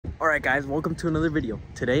Alright guys, welcome to another video.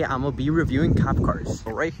 Today I'm gonna be reviewing cop cars.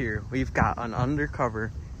 So right here we've got an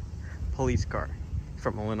undercover police car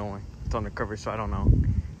from Illinois. It's undercover, so I don't know.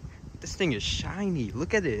 This thing is shiny,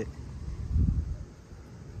 look at it.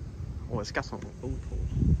 Oh, it's got some boat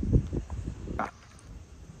holes. Got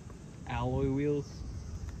alloy wheels.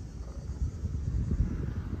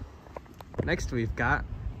 Next we've got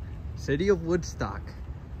City of Woodstock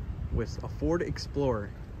with a Ford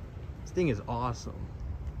Explorer. This thing is awesome.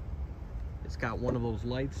 It's got one of those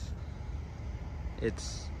lights.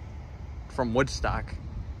 It's from Woodstock,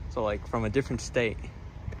 so like from a different state.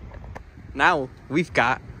 Now we've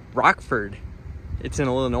got Rockford. It's in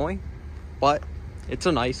Illinois, but it's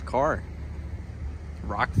a nice car.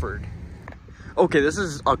 Rockford. Okay, this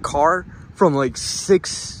is a car from like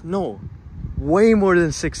way more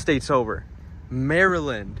than 6 states over.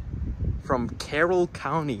 Maryland, from Carroll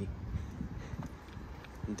County.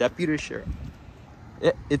 Deputy Sheriff.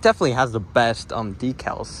 It definitely has the best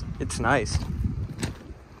decals. It's nice.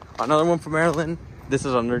 Another one from Maryland. This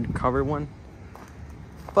is an undercover one,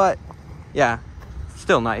 but yeah,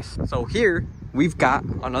 still nice. So here we've got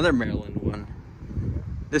another Maryland one.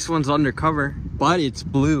 This one's undercover, but it's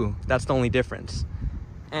blue. That's the only difference.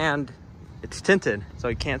 And it's tinted, so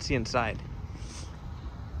you can't see inside.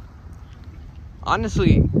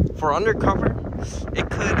 Honestly, for undercover, it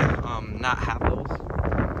could not have those.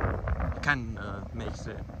 It kind of makes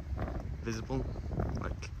it visible.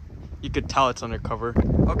 Like, you could tell it's undercover.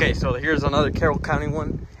 Okay, so here's another Carroll County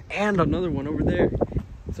one and another one over there.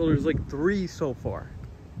 So there's like 3 so far.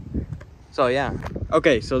 So yeah.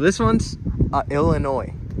 Okay, so this one's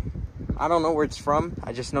Illinois. I don't know where it's from.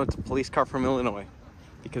 I just know it's a police car from Illinois.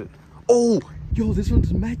 Because, oh, yo, this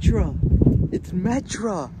one's Metra. It's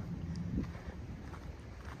Metra.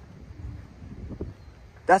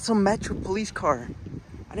 That's a Metra police car.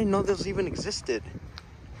 I didn't know those even existed.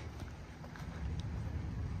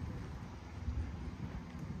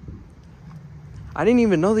 I didn't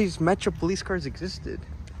even know these Metra police cars existed.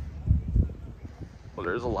 Well,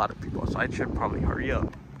 there's a lot of people, so I should probably hurry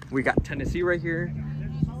up. We got Tennessee right here.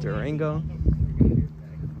 Durango.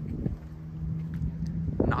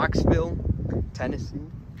 Knoxville, Tennessee.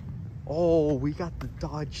 Oh, we got the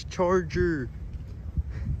Dodge Charger.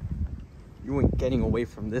 You ain't getting away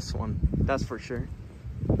from this one, that's for sure.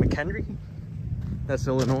 McHenry, that's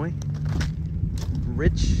Illinois.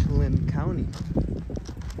 Richland County.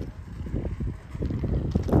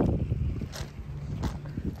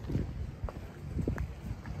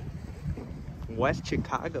 West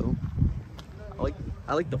Chicago.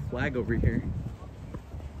 I like the flag over here.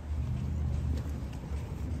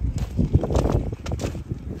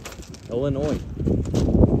 Illinois.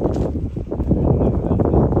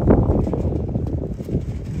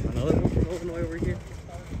 Another one from Illinois over here.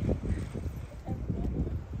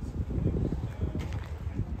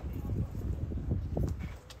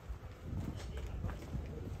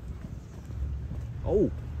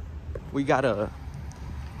 Oh, we got another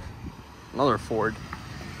Ford.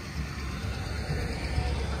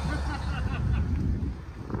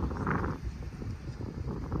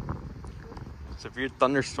 Severe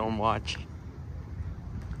thunderstorm watch.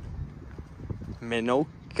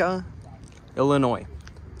 Minoka, Illinois.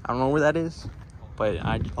 I don't know where that is, but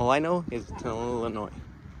all I know is it's in Illinois.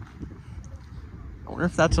 I wonder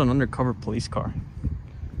if that's an undercover police car.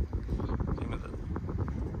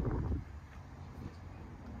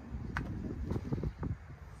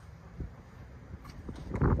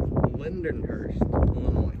 Lindenhurst,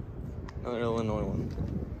 Illinois. Another Illinois one.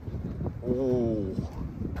 Oh,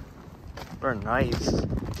 very nice.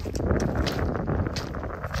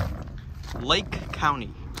 Lake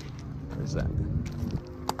County. Where's that?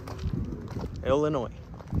 Illinois.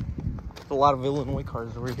 There's a lot of Illinois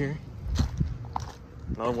cars over here.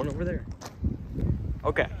 Another one over there.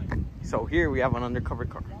 Okay, so here we have an undercover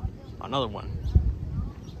car. Another one.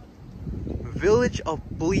 Village of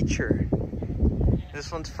Bleecher. This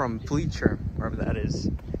one's from Bleecher, wherever that is.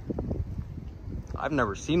 I've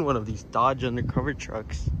never seen one of these Dodge undercover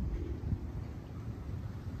trucks.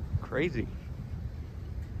 Crazy.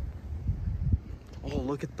 Oh,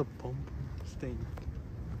 look at the bumper thing.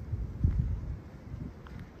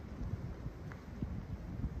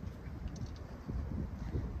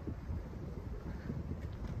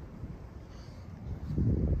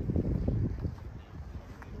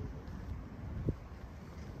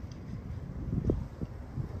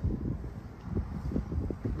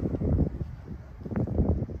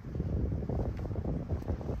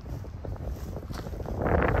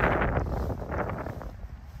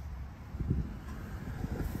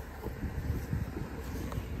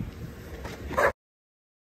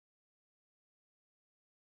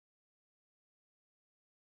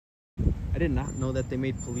 I did not know that they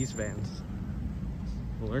made police vans.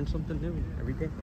 We'll learn something new every day.